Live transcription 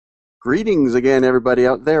Greetings again, everybody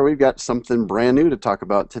out there. We've got something brand new to talk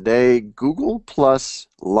about today. Google Plus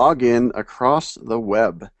login across the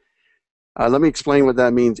web. Let me explain what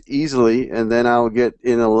that means easily, and then I'll get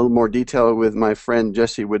in a little more detail with my friend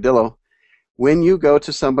Jesse Wadillo. When you go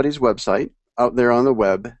to somebody's website out there on the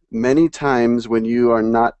web, many times when you are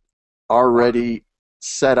not already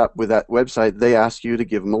set up with that website, they ask you to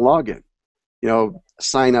give them a login. You know,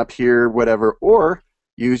 sign up here, whatever, or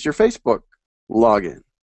use your Facebook login.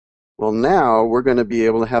 Well, now we're going to be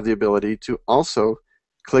able to have the ability to also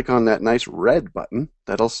click on that nice red button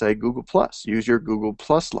that'll say Google Plus. Use your Google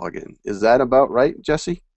Plus login. Is that about right,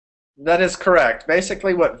 Jesse? That is correct.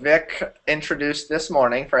 Basically what Vic introduced this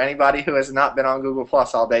morning, for anybody who has not been on Google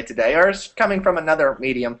Plus all day today or is coming from another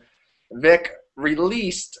medium, Vic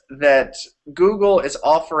released that Google is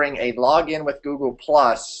offering a login with Google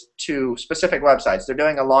Plus to specific websites. They're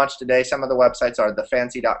doing a launch today. Some of the websites are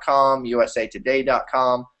thefancy.com,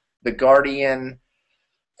 usatoday.com, The Guardian,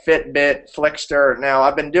 Fitbit, Flickster. Now,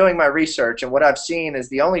 I've been doing my research, and what I've seen is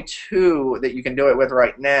the only two that you can do it with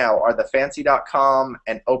right now are thefancy.com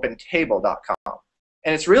and opentable.com.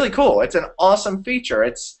 And it's really cool. It's an awesome feature.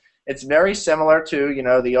 It's very similar to,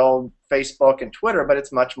 the old Facebook and Twitter, but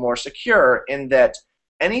it's much more secure in that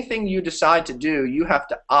anything you decide to do, you have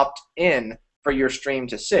to opt in for your stream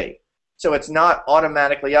to see. So it's not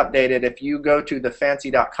automatically updated if you go to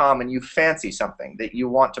thefancy.com and you fancy something that you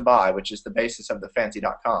want to buy, which is the basis of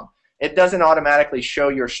thefancy.com. It doesn't automatically show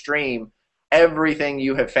your stream everything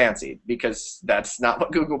you have fancied, because that's not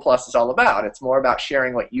what Google Plus is all about. It's more about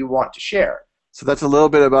sharing what you want to share. So that's a little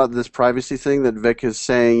bit about this privacy thing that Vic is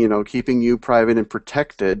saying, keeping you private and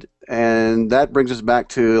protected. And that brings us back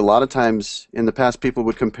to a lot of times in the past people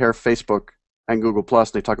would compare Facebook and Google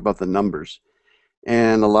Plus, and they talk about the numbers.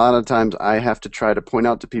 And a lot of times I have to try to point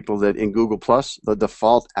out to people that in Google Plus, the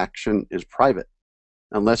default action is private.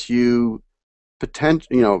 Unless you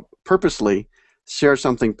purposely share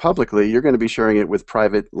something publicly, you're going to be sharing it with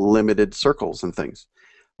private, limited circles and things.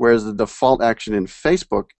 Whereas the default action in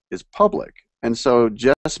Facebook is public. And so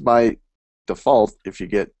just by default, if you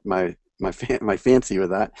get my fancy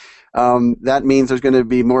with that, that means there's going to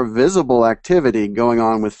be more visible activity going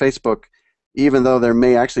on with Facebook, even though there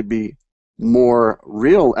may actually be more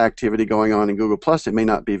real activity going on in Google Plus. It may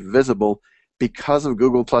not be visible because of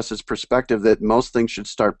Google Plus's perspective that most things should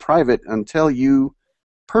start private until you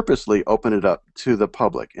purposely open it up to the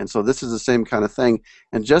public. And so this is the same kind of thing.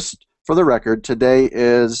 And just for the record, today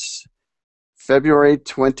is February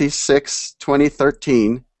 26,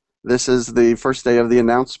 2013. This is the first day of the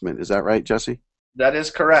announcement. Is that right, Jesse? That is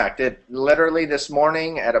correct. It literally this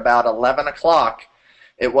morning at about 11 o'clock,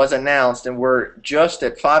 it was announced, and we're just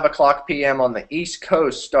at 5 o'clock p.m. on the East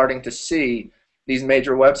Coast starting to see these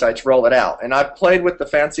major websites roll it out. And I've played with the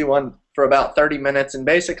fancy one for about 30 minutes, and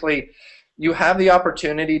basically you have the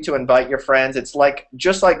opportunity to invite your friends. It's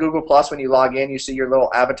just like Google Plus. When you log in, you see your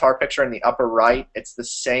little avatar picture in the upper right. It's the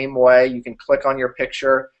same way. You can click on your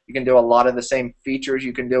picture. You can do a lot of the same features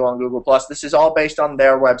you can do on Google Plus. This is all based on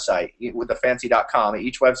their website with thefancy.com.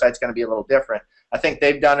 Each website's going to be a little different. I think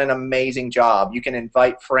they've done an amazing job. You can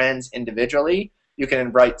invite friends individually. You can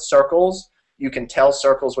invite circles. You can tell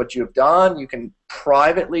circles what you've done. You can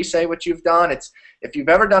privately say what you've done. If you've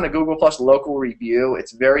ever done a Google Plus local review,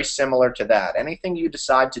 it's very similar to that. Anything you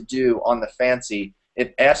decide to do on the fancy,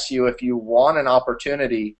 it asks you if you want an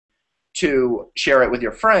opportunity to share it with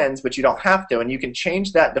your friends, but you don't have to. And you can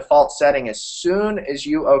change that default setting as soon as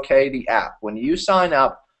you okay the app. When you sign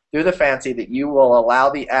up through the fancy that you will allow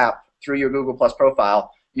the app through your Google Plus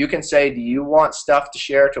profile, you can say, do you want stuff to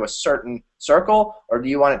share to a certain circle, or do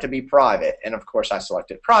you want it to be private? And of course I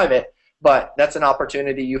selected private, but that's an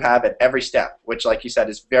opportunity you have at every step, which, like you said,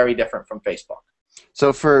 is very different from Facebook.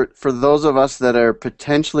 So for those of us that are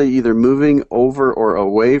potentially either moving over or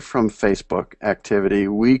away from Facebook activity,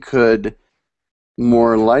 we could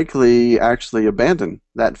more likely actually abandon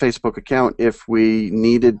that Facebook account if we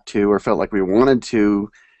needed to or felt like we wanted to,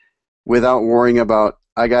 without worrying about,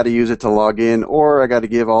 I got to use it to log in, or I got to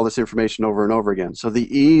give all this information over and over again. So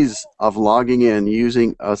the ease of logging in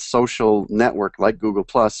using a social network like Google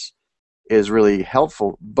Plus is really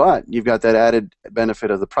helpful, but you've got that added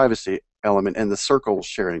benefit of the privacy element and the circle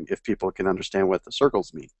sharing, if people can understand what the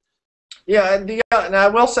circles mean. Yeah, and I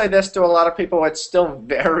will say this to a lot of people, it's still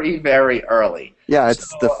very, very early. Yeah,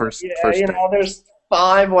 it's the first day. There's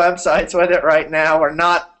 5 websites with it right now. We're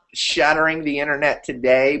not shattering the internet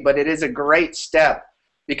today, but it is a great step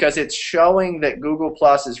because it's showing that Google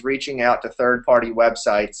Plus is reaching out to third-party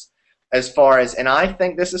websites as far as, and I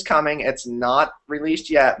think this is coming, it's not released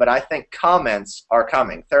yet, but I think comments are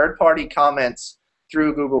coming. Third-party comments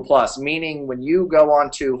through Google Plus, meaning when you go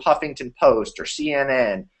onto Huffington Post or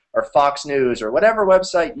CNN or Fox News or whatever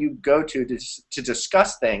website you go to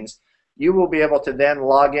discuss things, you will be able to then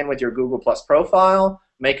log in with your Google Plus profile,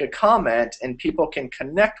 make a comment, and people can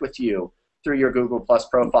connect with you through your Google Plus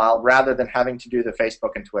profile rather than having to do the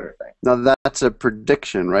Facebook and Twitter thing. Now that's a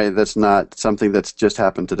prediction, right? That's not something that's just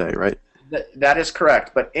happened today, right? That is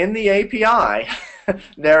correct. But in the API,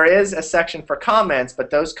 there is a section for comments, but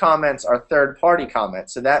those comments are third-party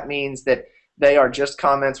comments. So that means that they are just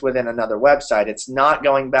comments within another website. It's not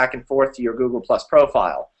going back and forth to your Google Plus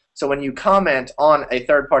profile. So when you comment on a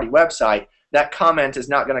third-party website, that comment is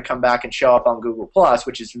not going to come back and show up on Google Plus,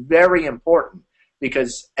 which is very important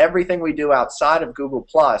because everything we do outside of Google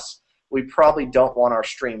Plus, we probably don't want our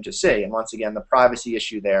stream to see. And once again, the privacy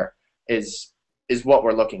issue there is what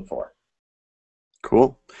we're looking for.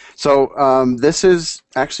 Cool. So this is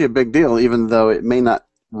actually a big deal, even though it may not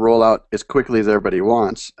roll out as quickly as everybody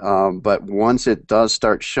wants. But once it does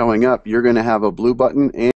start showing up, you're going to have a blue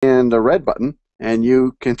button and a red button, and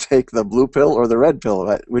you can take the blue pill or the red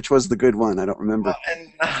pill. Which was the good one? I don't remember.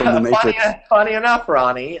 From the Matrix. Funny enough,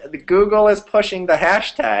 Ronnie, Google is pushing the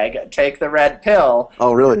hashtag "Take the Red Pill."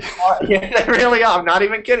 Oh, really? Yeah, they really are. I'm not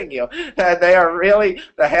even kidding you. They are really,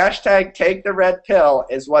 the hashtag "Take the Red Pill"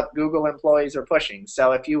 is what Google employees are pushing.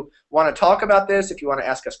 So if you want to talk about this, if you want to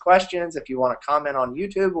ask us questions, if you want to comment on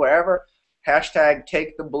YouTube, wherever, hashtag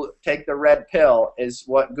take the red pill is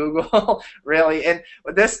what Google really, and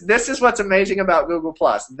this is what's amazing about Google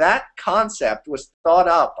Plus. That concept was thought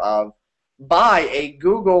up by a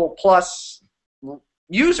Google Plus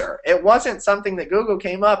user. It wasn't something that Google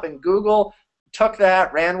came up and Google took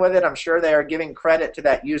that, ran with it. I'm sure they are giving credit to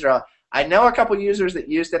that user. I know a couple users that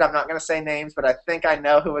used it. I'm not going to say names, but I think I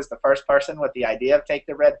know who was the first person with the idea of take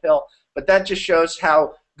the red pill. But that just shows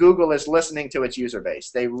how Google is listening to its user base.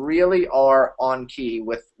 They really are on key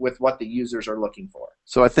with what the users are looking for.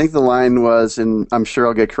 So I think the line was, and I'm sure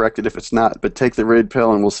I'll get corrected if it's not, but take the red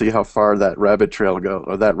pill and we'll see how far that rabbit trail goes,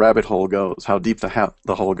 or that rabbit hole goes, how deep the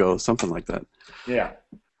hole goes, something like that. Yeah.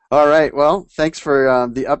 All right. Well, thanks for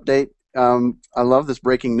the update. I love this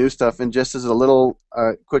breaking news stuff. And just as a little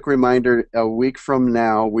quick reminder, a week from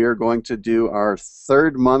now, we are going to do our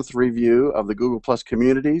third month review of the Google Plus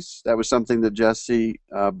communities. That was something that Jesse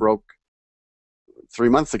broke 3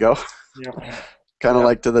 months ago. Yeah. Kind of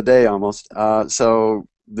like to the day almost. So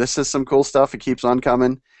this is some cool stuff. It keeps on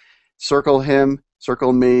coming. Circle him,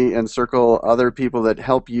 circle me, and circle other people that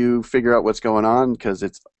help you figure out what's going on, because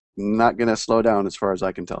it's not going to slow down as far as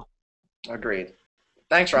I can tell. Agreed.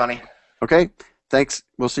 Thanks, Ronnie. Okay, thanks.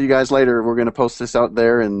 We'll see you guys later. We're going to post this out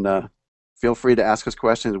there, and feel free to ask us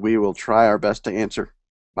questions. We will try our best to answer.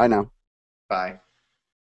 Bye now. Bye.